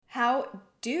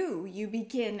do you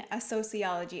begin a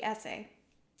sociology essay?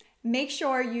 Make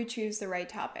sure you choose the right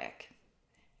topic.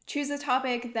 Choose a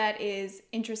topic that is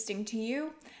interesting to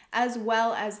you as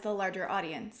well as the larger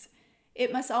audience.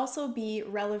 It must also be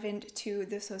relevant to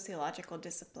the sociological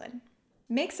discipline.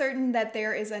 Make certain that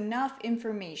there is enough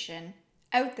information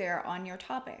out there on your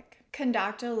topic.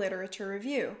 Conduct a literature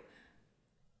review.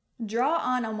 Draw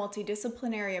on a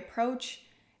multidisciplinary approach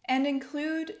and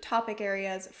include topic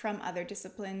areas from other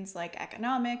disciplines like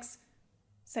economics,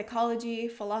 psychology,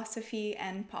 philosophy,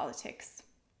 and politics.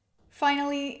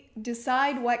 Finally,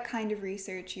 decide what kind of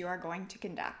research you are going to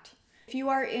conduct. If you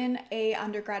are in an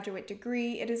undergraduate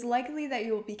degree, it is likely that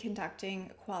you will be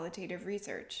conducting qualitative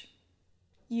research.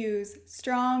 Use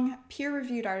strong,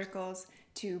 peer-reviewed articles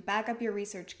to back up your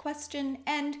research question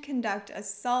and conduct a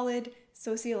solid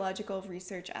sociological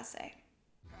research essay.